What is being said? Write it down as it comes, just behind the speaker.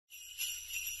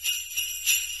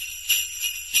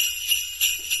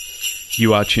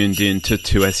You are tuned in to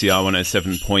 2SER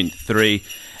 107.3,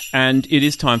 and it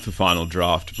is time for Final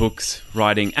Draft. Books,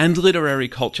 writing, and literary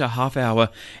culture, half hour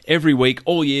every week,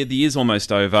 all year. The year's almost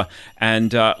over,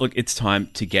 and look, it's time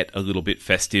to get a little bit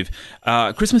festive.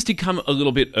 Christmas did come a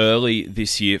little bit early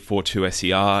this year for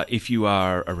 2SER. If you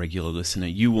are a regular listener,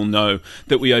 you will know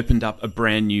that we opened up a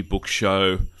brand new book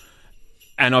show,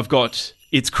 and I've got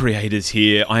its creators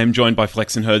here. I am joined by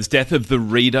Flex and Herd's Death of the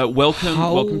Reader.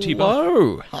 Welcome to you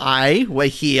both. Hello. Hi, we're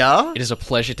here. It is a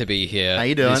pleasure to be here. How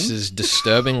you doing? This is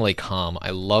disturbingly calm. I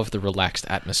love the relaxed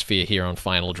atmosphere here on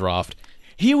Final Draft.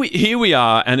 Here we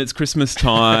are, and it's Christmas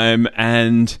time,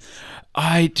 and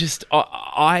I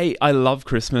love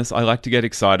Christmas. I like to get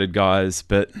excited, guys,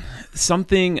 but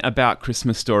something about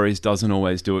Christmas stories doesn't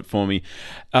always do it for me.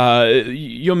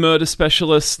 You're murder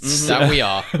specialists. That we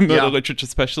are. Murder literature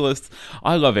specialists.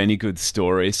 I love any good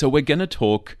story. So we're going to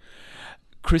talk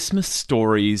Christmas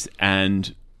stories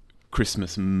and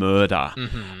Christmas murder.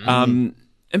 And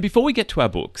before we get to our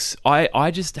books,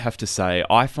 I just have to say,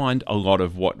 I find a lot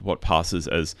of what passes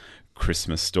as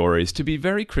Christmas stories to be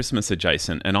very Christmas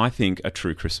adjacent, and I think a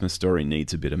true Christmas story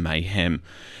needs a bit of mayhem.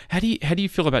 How do you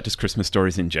feel about just Christmas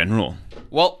stories in general?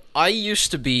 Well, I used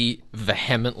to be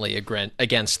vehemently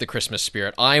against the Christmas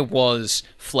spirit. I was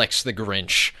Flex the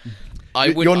Grinch.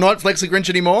 You're not Flex the Grinch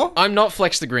anymore? I'm not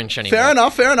Flex the Grinch anymore. Fair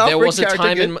enough. There was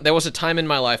a time in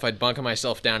my life I'd bunker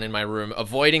myself down in my room,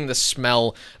 avoiding the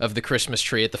smell of the Christmas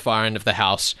tree at the far end of the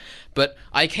house. But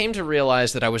I came to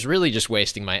realize that I was really just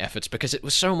wasting my efforts because it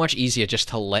was so much easier just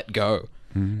to let go.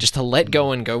 Just to let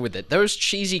go and go with it. Those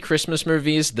cheesy Christmas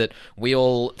movies that we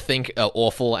all think are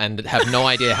awful and have no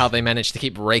idea how they manage to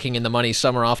keep raking in the money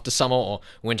summer after summer or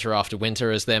winter after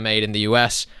winter as they're made in the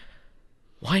US.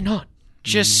 Why not?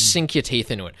 Just sink your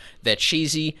teeth into it. They're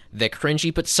cheesy, they're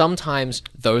cringy, but sometimes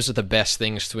those are the best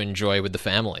things to enjoy with the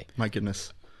family. My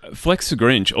goodness. Flex the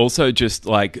Grinch, also just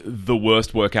like the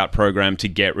worst workout program to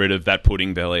get rid of that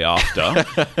pudding belly after.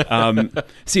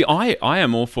 See, I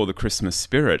am all for the Christmas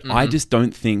spirit. I just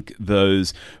don't think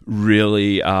those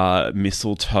really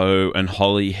mistletoe and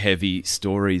holly heavy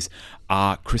stories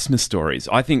are Christmas stories.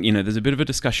 I think, there's a bit of a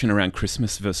discussion around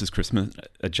Christmas versus Christmas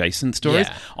adjacent stories.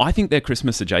 Yeah. I think they're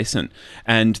Christmas adjacent.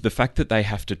 And the fact that they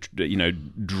have to,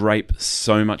 drape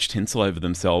so much tinsel over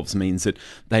themselves means that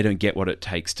they don't get what it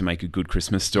takes to make a good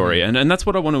Christmas story. And that's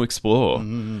what I want to explore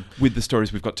with the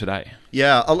stories we've got today.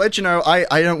 Yeah, I'll let you know, I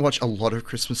don't watch a lot of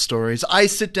Christmas stories. I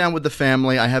sit down with the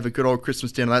family, I have a good old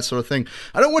Christmas dinner, that sort of thing.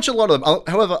 I don't watch a lot of them.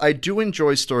 However, I do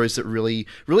enjoy stories that really,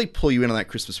 really pull you in on that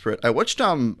Christmas spirit. I watched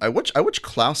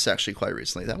Klaus actually quite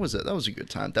recently. That was a good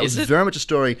time. That was very much a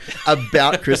story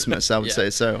about Christmas, I would say.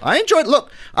 So I enjoyed.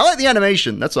 Look, I like the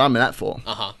animation. That's what I'm in that for.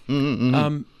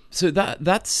 So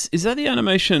is that the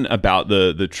animation about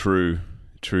the true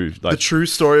the true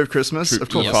story of Christmas? Of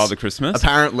course, Father Christmas.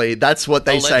 Apparently, that's what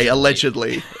they say.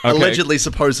 Allegedly, allegedly,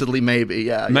 supposedly, maybe.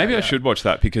 Yeah. Maybe I should watch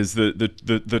that because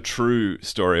the true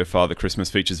story of Father Christmas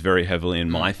features very heavily in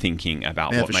my thinking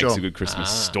about what makes a good Christmas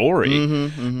story.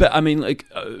 But I mean,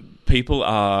 people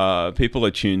are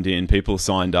tuned in. People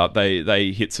signed up.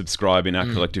 They hit subscribe in our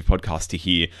collective podcast to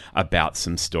hear about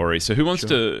some stories. So who wants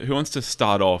to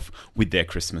start off with their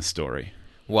Christmas story?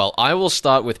 Well, I will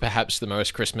start with perhaps the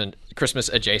most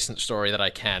Christmas-adjacent story that I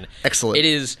can. Excellent. It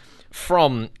is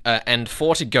from And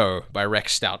For To Go by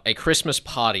Rex Stout, A Christmas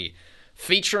Party,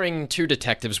 featuring two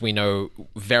detectives we know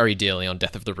very dearly on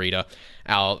Death of the Reader.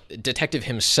 Our detective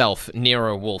himself,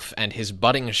 Nero Wolfe, and his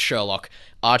budding Sherlock,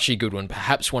 Archie Goodwin,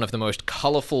 perhaps one of the most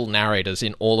colourful narrators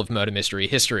in all of murder mystery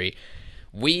history.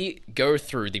 We go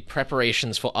through the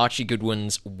preparations for Archie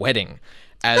Goodwin's wedding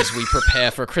as we prepare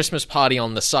for a Christmas party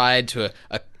on the side to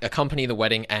accompany the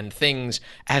wedding, and things,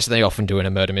 as they often do in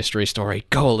a murder mystery story,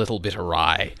 go a little bit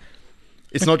awry.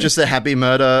 It's not just a happy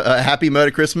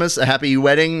murder Christmas, a happy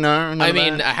wedding. No, I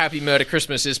mean, a happy murder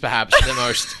Christmas is perhaps the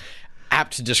most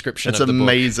apt description of the book.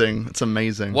 It's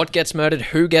amazing. What gets murdered?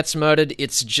 Who gets murdered?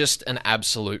 It's just an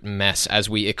absolute mess as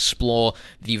we explore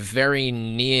the very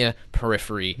near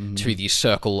periphery to the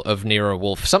circle of Nero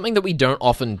Wolfe. Something that we don't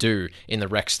often do in the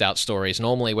Rex Stout stories.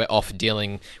 Normally we're off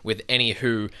dealing with any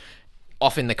who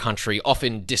off in the country, off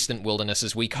in distant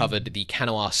wildernesses. We covered the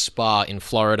Canoa Spa in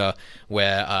Florida,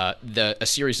 where a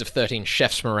series of 13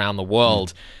 chefs from around the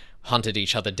world hunted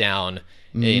each other down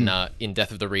in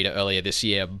Death of the Reader earlier this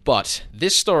year. But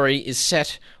this story is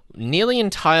set nearly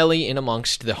entirely in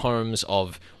amongst the homes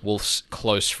of Wolfe's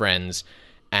close friends,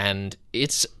 and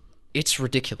it's it's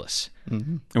ridiculous.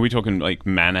 Are we talking like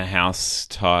manor house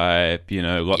type,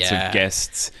 lots Yeah. of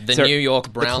guests? The So- New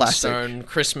York classic. brownstone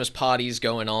Christmas parties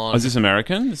going on. Oh, is this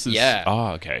American? This is, Yeah. Oh,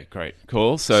 okay, great,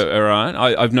 cool. So, all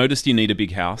right, I've noticed you need a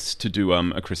big house to do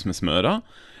a Christmas murder,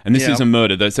 and this Yeah. is a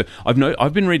murder. Though, so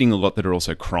I've been reading a lot that are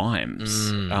also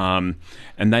crimes,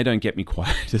 and they don't get me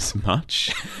quite as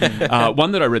much.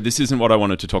 One that I read. This isn't what I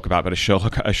wanted to talk about, but a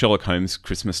Sherlock Holmes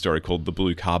Christmas story called The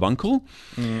Blue Carbuncle.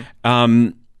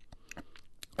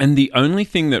 And the only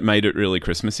thing that made it really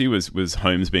Christmassy was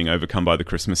Holmes being overcome by the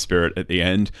Christmas spirit at the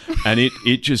end, and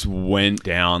it just went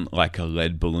down like a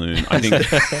lead balloon. I think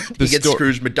He gets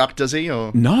Scrooge McDuck, does he?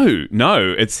 Or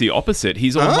No, it's the opposite.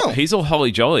 He's all he's all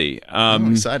holly jolly.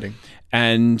 exciting.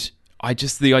 And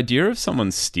the idea of someone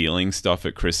stealing stuff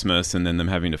at Christmas and then them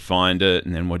having to find it,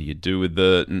 and then what do you do with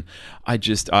it? And I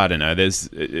don't know.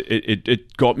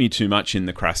 It got me too much in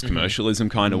the crass commercialism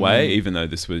kind of way, even though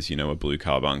this was, a blue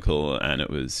carbuncle and it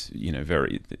was,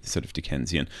 very sort of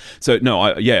Dickensian. So no,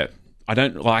 I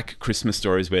don't like Christmas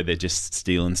stories where they're just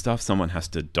stealing stuff. Someone has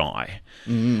to die.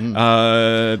 Ben,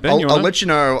 I'll let you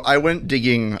know, I went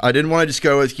digging. I didn't want to just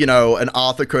go with, an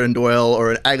Arthur Conan Doyle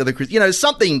or an Agatha Christie,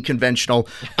 something conventional.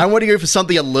 I want to go for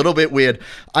something a little bit weird.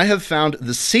 I have found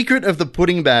The Secret of the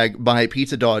Pudding Bag by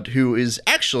Peter Dodd, who is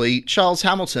actually Charles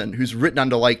Hamilton, who's written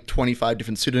under like 25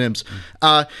 different pseudonyms.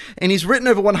 And he's written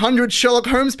over 100 Sherlock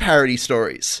Holmes parody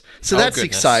stories. So that's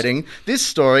goodness. exciting. This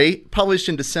story, published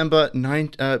in This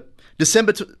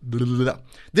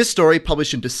story,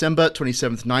 published in December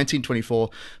 27th,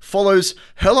 1924, follows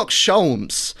Sherlock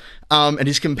Sholmes and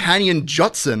his companion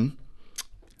Jotson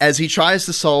as he tries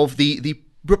to solve the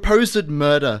proposed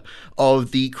murder of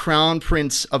the Crown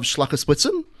Prince of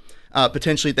Schluckersplitzen,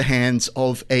 potentially at the hands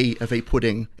of a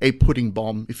pudding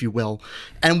bomb, if you will.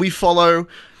 And we follow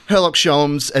Sherlock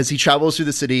Sholmes as he travels through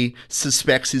the city,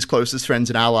 suspects his closest friends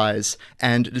and allies,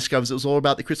 and discovers it was all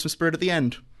about the Christmas spirit at the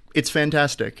end. It's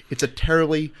fantastic. It's a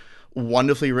terribly,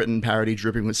 wonderfully written parody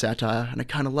dripping with satire, and I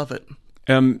kind of love it.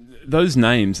 Those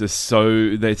names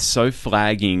are they're so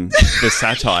flagging the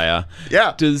satire.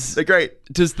 Yeah, they're great.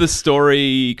 Does the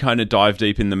story kind of dive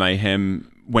deep in the mayhem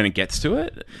when it gets to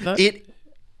it?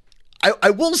 I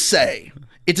will say,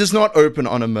 it does not open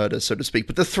on a murder, so to speak,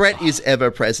 but the threat is ever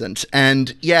present.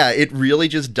 And yeah, it really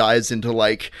just dives into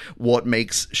like what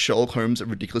makes Sherlock Holmes a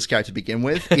ridiculous character to begin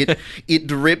with. It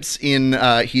drips in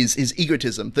his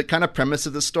egotism. The kind of premise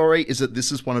of the story is that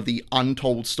this is one of the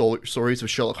untold stories of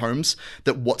Sherlock Holmes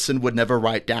that Watson would never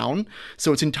write down.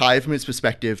 So it's entirely from his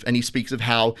perspective, and he speaks of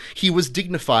how he was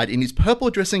dignified in his purple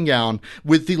dressing gown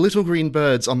with the little green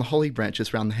birds on the holly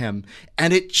branches round the hem.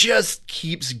 And it just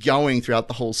keeps going throughout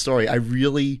the whole story. I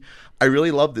really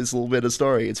love this little bit of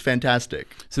story. It's fantastic.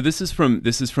 So this is from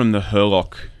the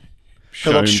Sherlock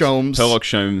Sholmes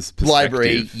perspective.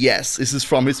 Library. Yes, this is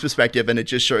from his perspective, and it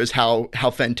just shows how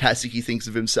fantastic he thinks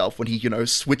of himself when he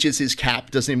switches his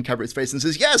cap, doesn't even cover his face, and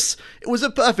says, "Yes, it was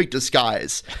a perfect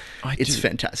disguise." It's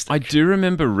fantastic. I do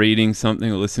remember reading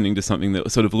something or listening to something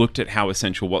that sort of looked at how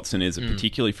essential Watson is,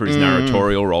 particularly for his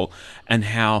narratorial role, and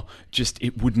how just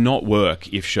it would not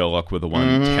work if Sherlock were the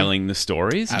one telling the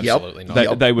stories. Absolutely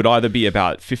not. They would either be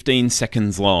about 15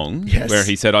 seconds long, where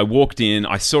he said, "I walked in,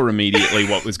 I saw immediately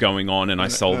what was going on, and I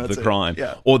solved the crime,"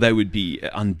 or they would be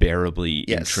unbearably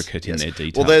intricate in their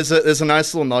detail. Well, there's a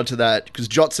nice little nod to that, because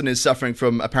Jotson is suffering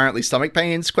from apparently stomach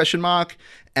pains,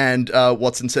 and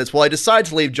Watson says, "Well, I decided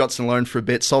to leave Jotson alone for a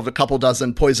bit, solved a couple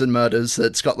dozen poison murders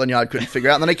that Scotland Yard couldn't figure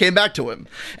out, and then I came back to him."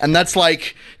 And that's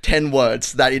like 10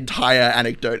 words, that entire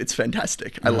anecdote. It's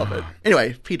fantastic. I love it.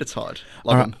 Anyway, Peter Todd.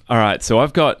 Love him. All right, so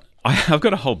I've got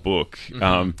a whole book,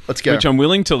 Let's go. which I'm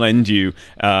willing to lend you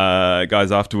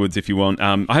guys afterwards if you want.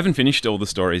 I haven't finished all the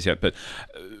stories yet, but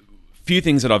few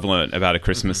things that I've learned about a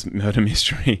Christmas murder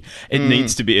mystery. It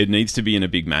needs to be in a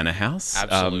big manor house.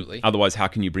 Absolutely. Otherwise, how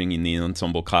can you bring in the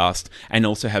ensemble cast and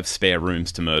also have spare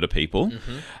rooms to murder people?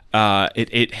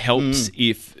 It helps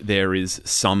if there is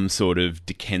some sort of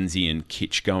Dickensian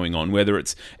kitsch going on, whether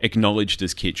it's acknowledged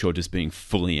as kitsch or just being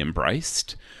fully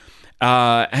embraced.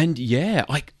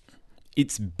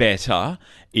 It's better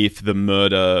if the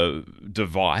murder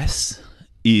device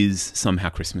is somehow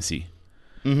Christmassy.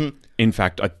 In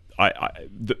fact,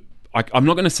 I'm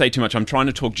not going to say too much. I'm trying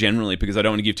to talk generally because I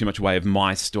don't want to give too much away of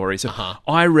my story. So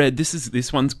I read,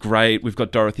 this one's great. We've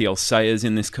got Dorothy L. Sayers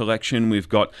in this collection. We've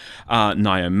got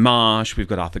Ngaio Marsh. We've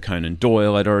got Arthur Conan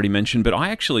Doyle, I'd already mentioned. But I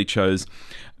actually chose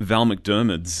Val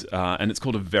McDermid's, and it's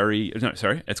called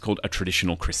it's called A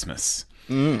Traditional Christmas.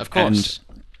 Of course.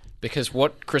 Because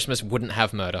what Christmas wouldn't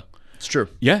have murder? It's true.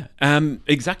 Yeah,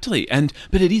 exactly.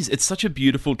 But it's such a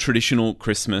beautiful traditional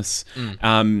Christmas.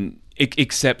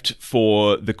 except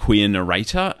for the queer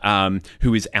narrator,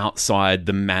 who is outside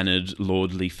the mannered,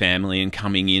 lordly family and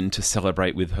coming in to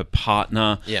celebrate with her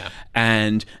partner. Yeah.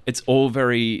 And it's all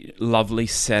very lovely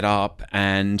set up,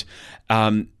 and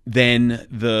then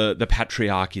the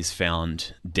patriarch is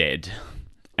found dead.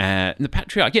 The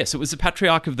patriarch, yes, it was the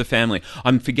patriarch of the family.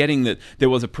 I'm forgetting that there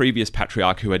was a previous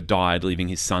patriarch who had died, leaving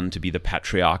his son to be the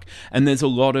patriarch. And there's a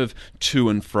lot of to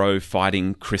and fro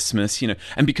fighting Christmas,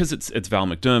 and because it's Val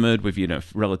McDermid, with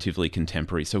relatively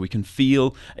contemporary, so we can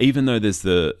feel, even though there's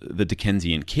the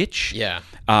Dickensian kitsch,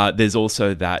 there's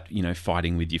also that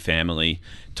fighting with your family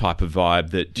type of vibe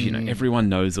that everyone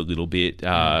knows a little bit,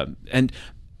 and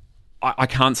I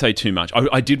can't say too much.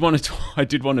 I did want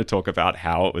to talk about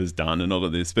how it was done and all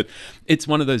of this, but it's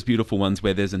one of those beautiful ones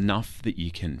where there's enough that you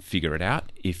can figure it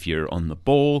out if you're on the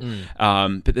ball,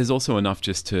 but there's also enough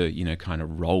just to kind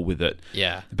of roll with it.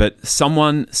 Yeah. But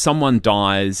someone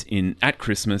dies at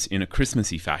Christmas in a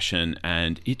Christmassy fashion,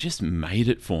 and it just made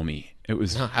it for me. It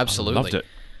was absolutely. I loved it.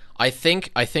 I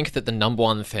think that the number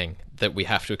one thing that we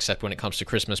have to accept when it comes to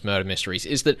Christmas murder mysteries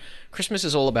is that Christmas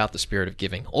is all about the spirit of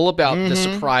giving, all about the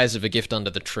surprise of a gift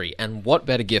under the tree. And what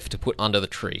better gift to put under the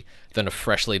tree than a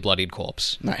freshly bloodied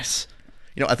corpse? Nice.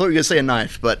 I thought you were going to say a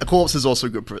knife, but a corpse is also a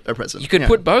good present. You could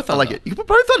put both on. I like it. You could put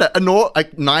both on it. A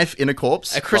knife in a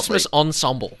corpse. A Christmas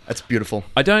ensemble. That's beautiful.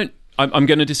 I'm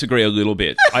going to disagree a little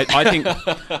bit. I think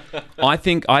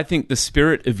the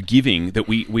spirit of giving that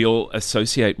we all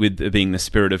associate with being the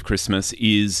spirit of Christmas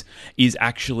is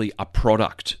actually a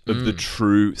product of the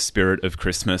true spirit of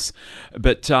Christmas.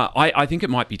 But I think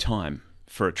it might be time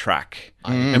for a track,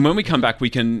 and when we come back, we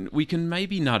can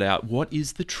maybe nut out what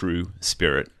is the true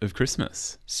spirit of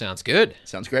Christmas. Sounds good.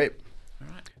 Sounds great.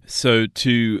 So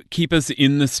to keep us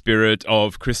in the spirit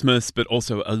of Christmas, but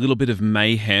also a little bit of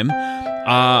mayhem,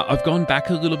 I've gone back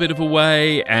a little bit of a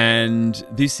way, and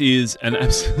this is an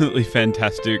absolutely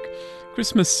fantastic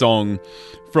Christmas song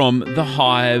from The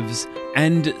Hives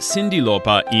and Cyndi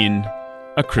Lauper in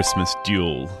A Christmas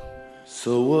Duel.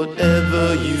 So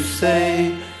whatever you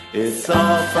say, it's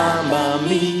all fine by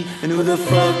me. And who the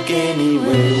fuck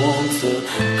anyway wants a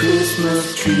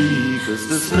Christmas tree? 'Cause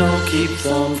the snow keeps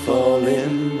on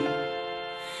falling,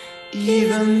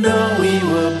 even though we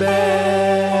were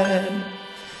bad.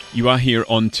 You are here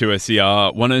on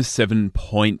 2SER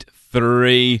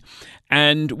 107.3,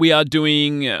 and we are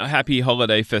doing happy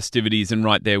holiday festivities, and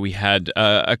right there we had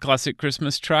a classic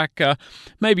Christmas track,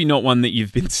 maybe not one that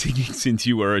you've been singing since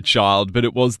you were a child, but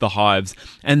it was The Hives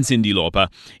and Cyndi Lauper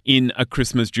in A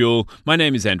Christmas Duel. My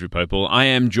name is Andrew Popel. I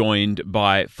am joined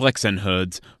by Flex and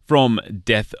Herds from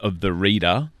Death of the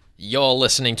Reader. You're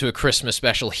listening to a Christmas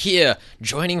special here,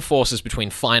 joining forces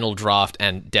between Final Draft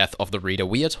and Death of the Reader.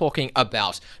 We are talking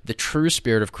about the true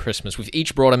spirit of Christmas. We've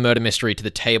each brought a murder mystery to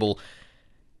the table.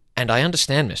 And I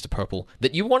understand, Mr. Purple,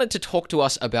 that you wanted to talk to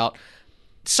us about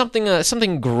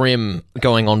something grim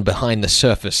going on behind the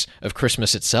surface of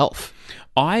Christmas itself.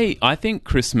 I think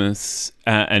Christmas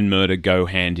and murder go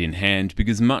hand in hand,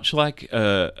 because much like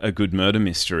a good murder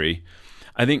mystery,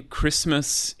 I think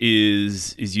Christmas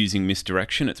is using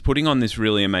misdirection. It's putting on this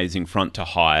really amazing front to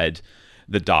hide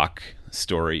the dark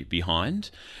story behind.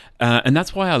 And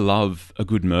that's why I love a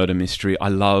good murder mystery. I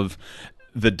love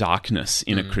the darkness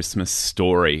in a Christmas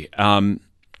story.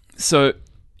 So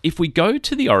if we go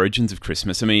to the origins of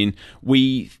Christmas, I mean,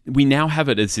 we now have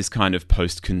it as this kind of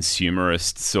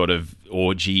post-consumerist sort of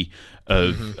orgy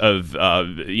of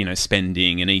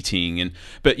spending and eating,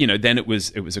 but then it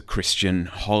was a Christian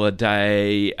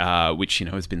holiday, which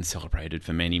has been celebrated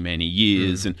for many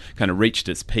years and kind of reached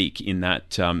its peak in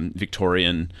that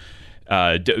Victorian.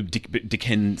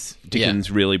 Dickens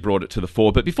really brought it to the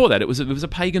fore, but before that, it was a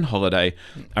pagan holiday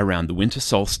around the winter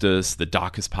solstice, the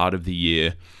darkest part of the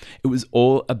year. It was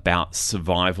all about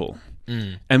survival,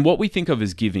 and what we think of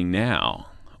as giving now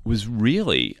was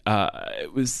really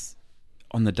it was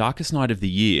on the darkest night of the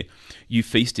year. You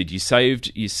feasted, you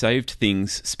saved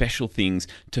things, special things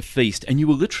to feast, and you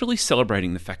were literally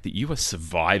celebrating the fact that you were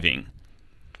surviving.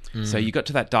 So you got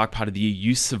to that dark part of the year,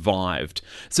 you survived.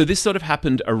 So this sort of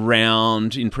happened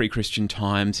around, in pre-Christian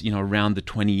times, around the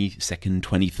 22nd,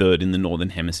 23rd in the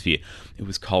Northern Hemisphere. It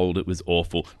was cold, it was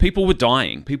awful. People were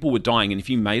dying, and if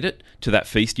you made it to that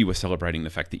feast, you were celebrating the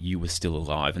fact that you were still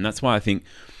alive. And that's why I think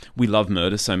we love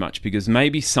murder so much, because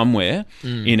maybe somewhere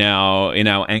in our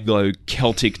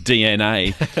Anglo-Celtic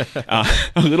DNA,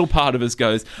 a little part of us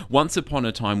goes, once upon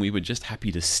a time we were just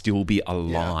happy to still be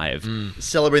alive.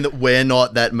 Celebrating that we're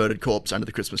not that murdered corpse under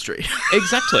the Christmas tree.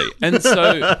 Exactly. And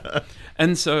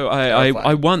And so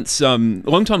I once,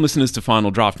 long-time listeners to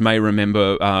Final Draft may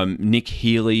remember Nick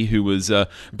Healy, who was a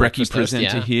Brekkie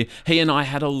presenter here. He and I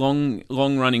had a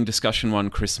long-running discussion one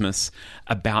Christmas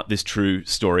about this true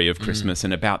story of Christmas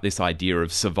and about this idea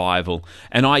of survival.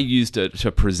 And I used it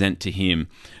to present to him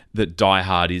that Die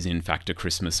Hard is in fact a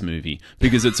Christmas movie,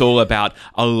 because it's all about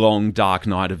a long dark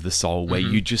night of the soul where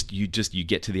you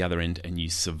get to the other end and you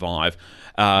survive.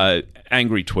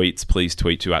 Angry tweets, please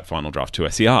tweet to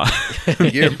 @FinalDraft2SER.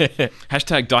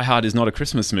 Hashtag Die Hard is not a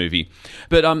Christmas movie.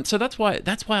 But so that's why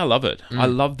I love it. I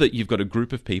love that you've got a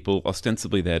group of people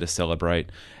ostensibly there to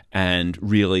celebrate, and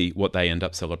really what they end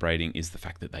up celebrating is the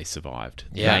fact that they survived.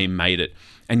 Yeah. They made it.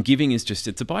 And giving is just,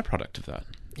 it's a byproduct of that.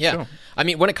 Yeah. Sure. I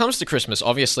mean, when it comes to Christmas,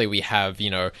 obviously we have,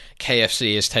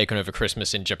 KFC has taken over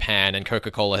Christmas in Japan, and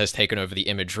Coca-Cola has taken over the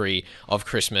imagery of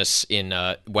Christmas in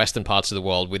Western parts of the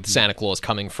world, with Santa Claus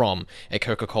coming from a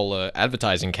Coca-Cola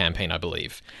advertising campaign, I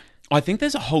believe. I think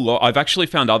there's a whole lot. I've actually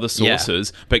found other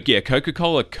sources, but yeah,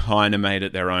 Coca-Cola kind of made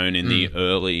it their own in the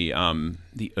early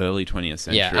 20th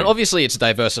century. Yeah, and obviously it's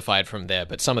diversified from there,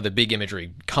 but some of the big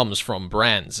imagery comes from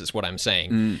brands, is what I'm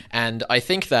saying. And I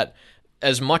think that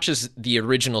as much as the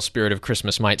original spirit of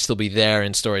Christmas might still be there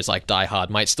in stories like Die Hard,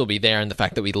 might still be there in the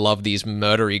fact that we love these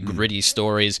murdery, gritty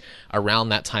stories around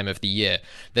that time of the year,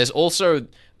 there's also,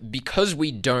 because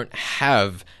we don't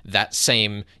have that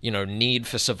same, need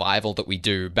for survival that we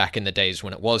do back in the days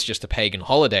when it was just a pagan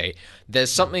holiday,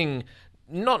 there's something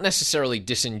not necessarily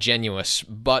disingenuous,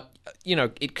 but,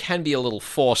 it can be a little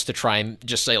forced to try and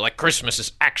just say, like, Christmas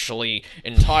is actually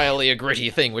entirely a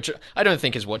gritty thing, which I don't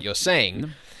think is what you're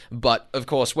saying. But, of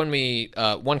course, when we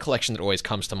one collection that always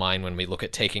comes to mind when we look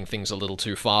at taking things a little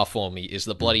too far for me is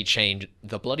The Bloody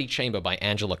Chamber by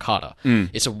Angela Carter.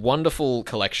 It's a wonderful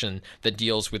collection that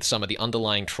deals with some of the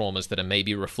underlying traumas that are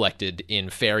maybe reflected in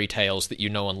fairy tales that you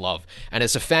know and love. And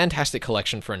it's a fantastic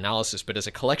collection for analysis, but as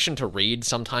a collection to read,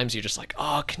 sometimes you're just like,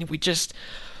 oh, can we just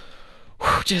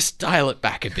dial it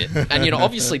back a bit. And,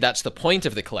 obviously that's the point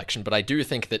of the collection, but I do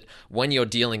think that when you're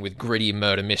dealing with gritty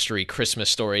murder mystery, Christmas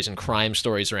stories and crime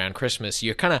stories around Christmas,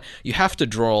 you have to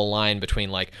draw a line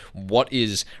between, like, what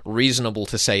is reasonable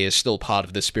to say is still part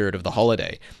of the spirit of the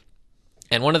holiday.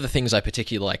 And one of the things I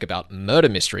particularly like about murder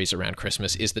mysteries around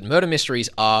Christmas is that murder mysteries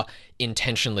are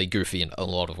intentionally goofy in a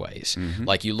lot of ways.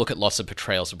 Like, you look at lots of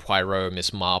portrayals of Poirot,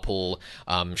 Miss Marple,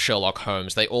 Sherlock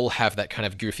Holmes, they all have that kind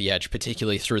of goofy edge,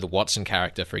 particularly through the Watson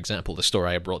character. For example, the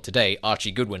story I brought today,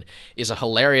 Archie Goodwin, is a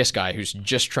hilarious guy who's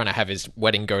just trying to have his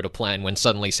wedding go to plan when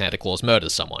suddenly Santa Claus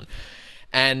murders someone.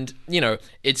 And,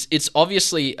 it's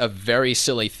obviously a very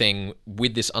silly thing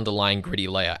with this underlying gritty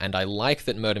layer, and I like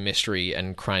that murder mystery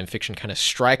and crime fiction kind of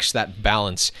strikes that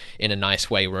balance in a nice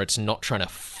way, where it's not trying to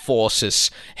force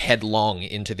us headlong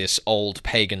into this old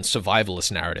pagan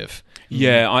survivalist narrative.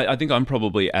 Yeah, I think I'm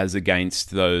probably as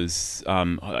against those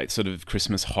sort of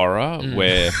Christmas horror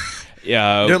where...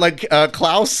 Yeah, you don't like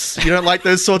Klaus? You don't like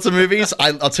those sorts of movies?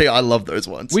 I'll tell you, I love those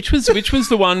ones. Which was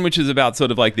the one which is about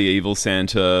sort of like the evil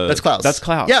Santa? That's Klaus. That's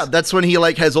Klaus. Yeah, that's when he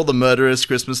has all the murderous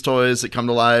Christmas toys that come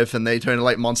to life, and they turn into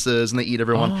like monsters and they eat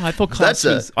everyone. Oh, I thought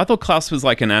Klaus was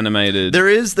like an animated. There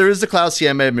is the Klaus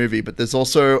animated movie, but there's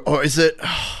also, or is it?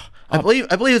 I believe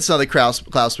it's another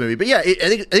Klaus movie, but yeah, I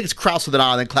think it's Klaus with an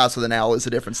R and then Klaus with an L is the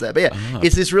difference there. But yeah,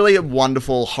 it's this really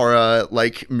wonderful horror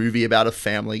movie about a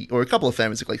family or a couple of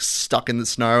families like stuck in the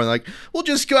snow and we'll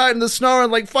just go out in the snow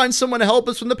and find someone to help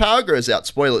us when the power goes out.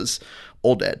 Spoilers,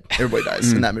 all dead. Everybody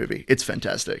dies in that movie. It's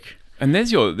fantastic. And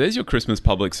there's your Christmas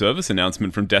public service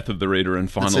announcement from Death of the Reader and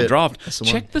Final Draft.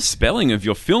 Check the spelling of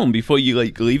your film before you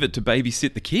leave it to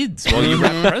babysit the kids while you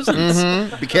wrap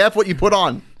presents. Be careful what you put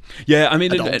on. Yeah, I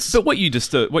mean, but what you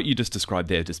just described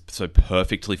there just so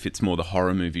perfectly fits more the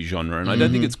horror movie genre, and I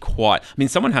don't think it's quite. I mean,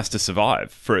 someone has to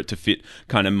survive for it to fit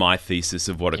kind of my thesis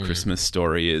of what a Christmas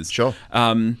story is. Sure.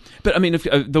 But I mean, if,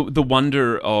 the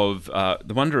wonder of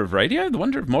radio, the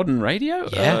wonder of modern radio.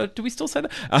 Yeah. Do we still say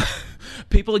that?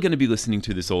 People are going to be listening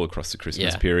to this all across the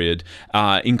Christmas period,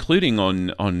 including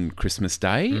on Christmas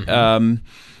Day.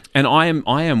 And I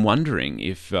am wondering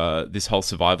if this whole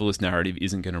survivalist narrative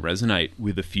isn't going to resonate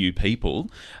with a few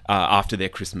people after their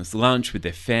Christmas lunch with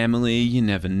their family. You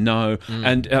never know.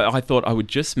 And I thought I would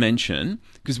just mention,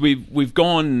 because we've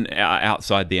gone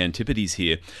outside the antipodes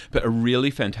here, but a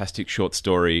really fantastic short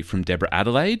story from Deborah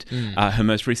Adelaide. Her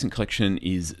most recent collection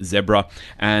is Zebra,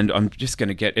 and I'm just going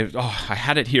to get it. Oh, I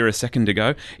had it here a second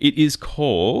ago. It is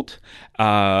called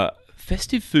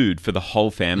Festive Food for the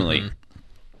Whole Family.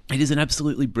 It is an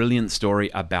absolutely brilliant story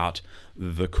about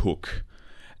the cook.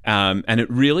 And it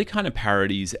really kind of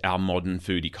parodies our modern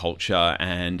foodie culture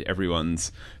and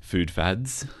everyone's food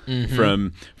fads,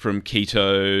 from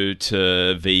keto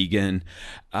to vegan,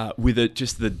 with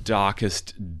just the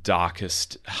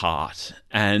darkest heart.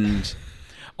 And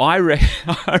I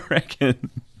reckon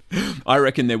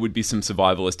there would be some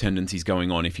survivalist tendencies going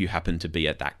on if you happen to be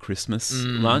at that Christmas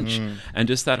lunch. And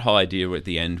just that whole idea at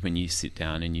the end when you sit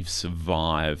down and you've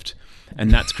survived,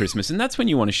 and that's Christmas. And that's when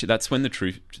you want to that's when the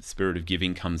true spirit of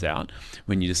giving comes out,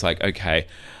 when you're just like, okay,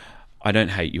 I don't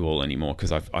hate you all anymore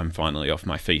because I'm finally off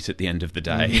my feet at the end of the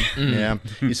day. Yeah,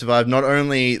 you survived not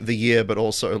only the year but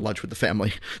also lunch with the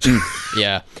family.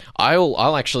 Yeah,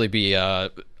 I'll actually be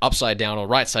upside down or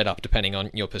right side up, depending on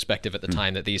your perspective at the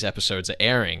time that these episodes are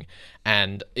airing.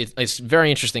 And it's very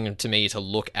interesting to me to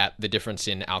look at the difference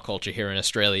in our culture here in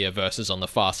Australia versus on the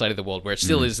far side of the world, where it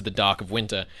still is the dark of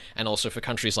winter, and also for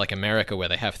countries like America where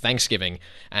they have Thanksgiving.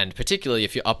 And particularly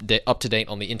if you're up to date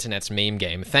on the internet's meme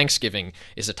game, Thanksgiving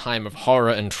is a time of horror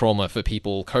and trauma for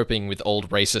people coping with old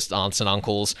racist aunts and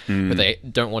uncles who they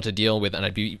don't want to deal with. And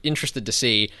I'd be interested to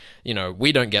see,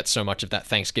 we don't get so much of that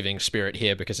Thanksgiving spirit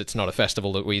here because it's not a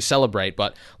festival that we celebrate,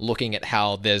 but looking at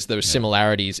how there's those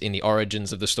similarities in the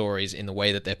origins of the stories, in the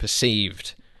way that they're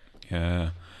perceived. Yeah.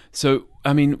 So,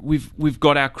 I mean, we've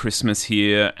got our Christmas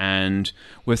here and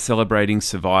we're celebrating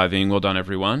surviving. Well done,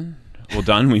 everyone. Well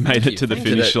done. We made it to the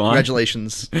finish line.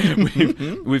 Congratulations.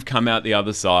 We've come out the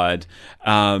other side.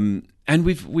 And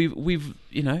we've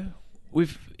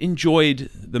enjoyed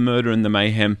the murder and the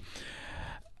mayhem.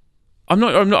 I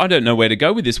don't know where to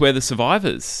go with this. We're the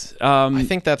survivors. I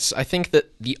think that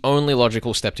the only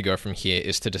logical step to go from here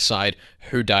is to decide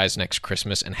who dies next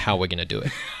Christmas and how we're going to do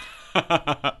it.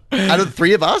 Out of the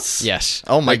three of us? Yes.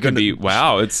 Oh my goodness.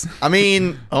 Wow. I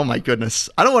mean, oh my goodness.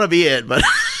 I don't want to be it, but...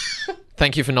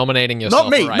 Thank you for nominating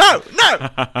yourself. Not me. Right.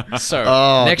 No. So,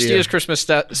 next year's Christmas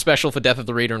special for Death of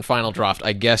the Reader and Final Draft,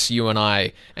 I guess you and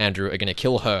I, Andrew, are going to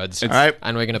kill herds. All right.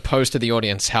 And we're going to pose to the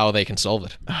audience how they can solve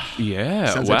it. Yeah.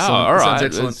 Sounds wow. excellent. All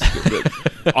right. Sounds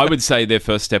excellent. I would say their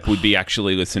first step would be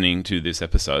actually listening to this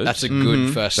episode. That's a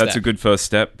good first step. That's a good first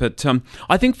step. But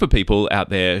I think for people out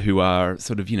there who are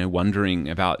sort of, wondering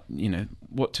about,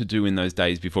 what to do in those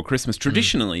days before Christmas,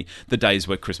 traditionally, the days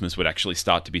where Christmas would actually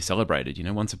start to be celebrated.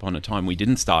 Once upon a time, we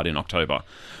didn't start in October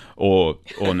or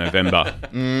November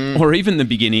or even the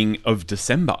beginning of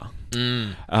December.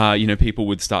 People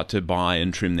would start to buy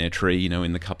and trim their tree,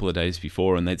 in the couple of days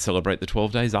before, and they'd celebrate the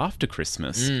 12 days after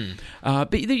Christmas.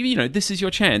 But, this is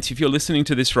your chance. If you're listening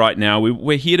to this right now,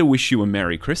 we're here to wish you a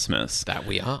Merry Christmas. That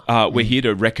we are. We're here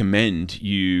to recommend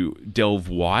you delve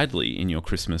widely in your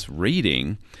Christmas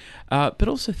reading, but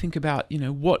also think about,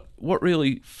 what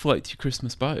really floats your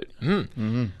Christmas boat.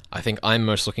 I think I'm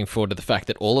most looking forward to the fact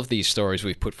that all of these stories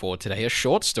we've put forward today are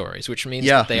short stories, which means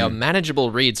that they are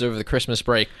manageable reads over the Christmas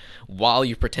break while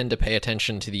you pretend to pay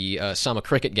attention to the summer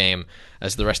cricket game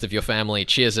as the rest of your family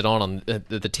cheers it on the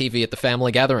TV at the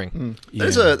family gathering.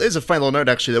 There's a funny little note,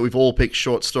 actually, that we've all picked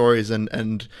short stories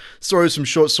and stories from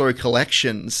short story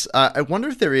collections. I wonder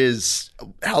if there is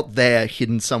out there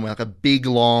hidden somewhere like a big,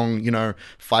 long,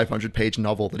 500-page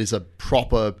novel that is a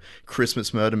proper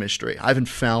Christmas murder mystery. I haven't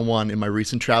found one in my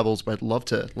recent travels, but I'd love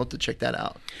to check that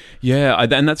out. Yeah,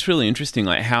 and that's really interesting.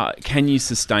 Like, how can you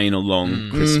sustain a long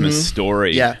Christmas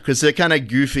story? Yeah, because they're kind of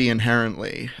goofy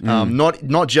inherently.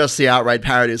 Not just the outright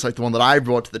parodies like the one that I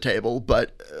brought to the table,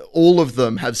 but all of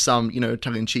them have some,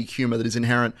 tongue-in-cheek humor that is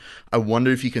inherent. I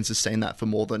wonder if you can sustain that for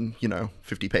more than,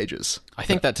 50 pages. I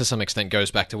think that to some extent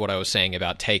goes back to what I was saying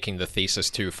about taking the thesis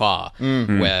too far,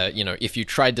 where, if you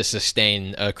tried to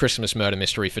sustain a Christmas murder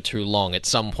mystery for too long, at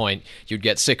some point you'd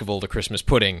get sick of all the Christmas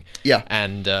pudding. Yeah.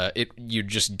 And you'd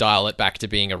just dial it back to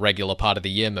being a regular part of the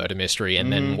year murder mystery,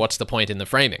 and then what's the point in the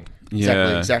framing?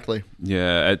 Exactly.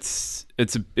 Yeah, it's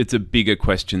a bigger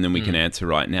question than we can answer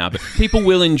right now. But people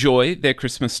will enjoy their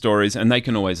Christmas stories, and they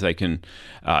can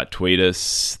tweet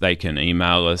us, they can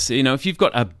email us.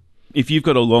 If you've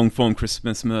got a long form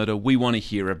Christmas murder, we want to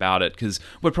hear about it because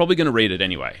we're probably going to read it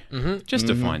anyway, just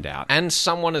to find out. And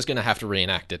someone is going to have to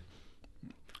reenact it.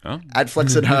 Oh. At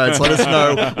Flex and Herds, let us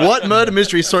know what murder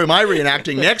mystery story am I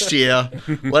reenacting next year.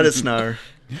 Let us know.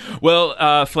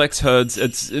 Well, Flex Herds,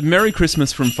 it's Merry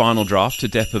Christmas from Final Draft to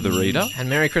Death of the Reader. And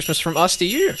Merry Christmas from us to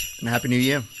you. And Happy New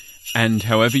Year. And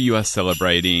however you are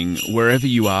celebrating, wherever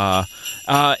you are,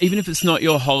 even if it's not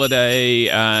your holiday,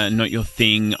 not your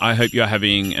thing, I hope you're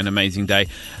having an amazing day.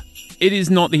 It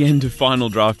is not the end of Final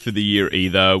Draft for the year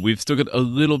either. We've still got a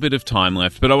little bit of time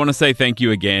left, but I want to say thank you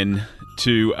again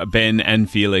to Ben and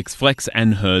Felix, Flex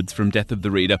and Herds from Death of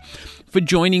the Reader, for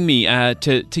joining me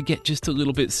to get just a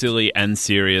little bit silly and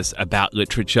serious about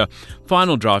literature.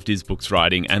 Final Draft is books,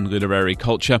 writing and literary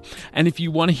culture. And if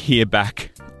you want to hear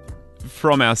back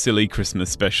from our silly Christmas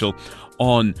special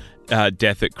on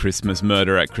Death at Christmas,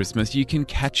 Murder at Christmas, you can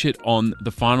catch it on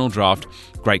the Final Draft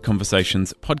Great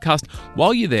Conversations podcast.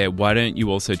 While you're there, why don't you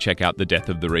also check out the Death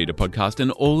of the Reader podcast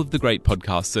and all of the great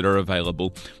podcasts that are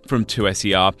available from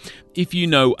 2SER. If you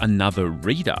know another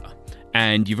reader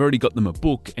and you've already got them a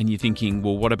book and you're thinking,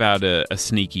 well, what about a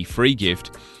sneaky free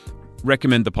gift?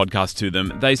 Recommend the podcast to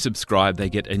them. They subscribe. They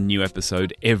get a new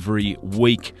episode every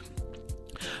week.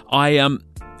 I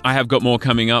have got more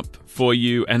coming up for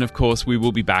you, and of course we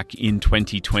will be back in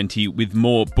 2020 with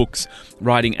more books,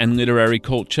 writing and literary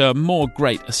culture, more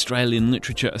great Australian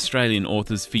literature, Australian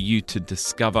authors for you to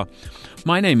discover.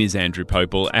 My name is Andrew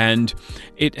Popel, and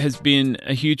it has been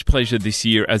a huge pleasure this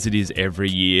year, as it is every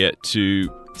year, to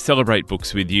celebrate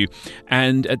books with you.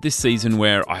 And at this season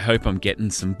where I hope I'm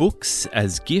getting some books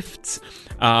as gifts,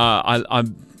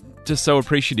 I'm just so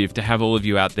appreciative to have all of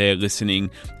you out there listening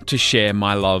to share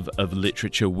my love of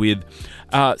literature with.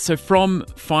 So from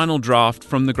Final Draft,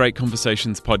 from the Great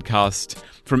Conversations podcast,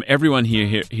 from everyone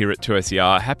here at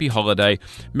 2SER, happy holiday,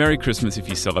 Merry Christmas if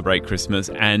you celebrate Christmas,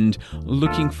 and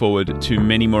looking forward to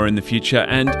many more in the future.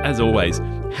 And as always,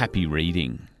 happy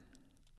reading.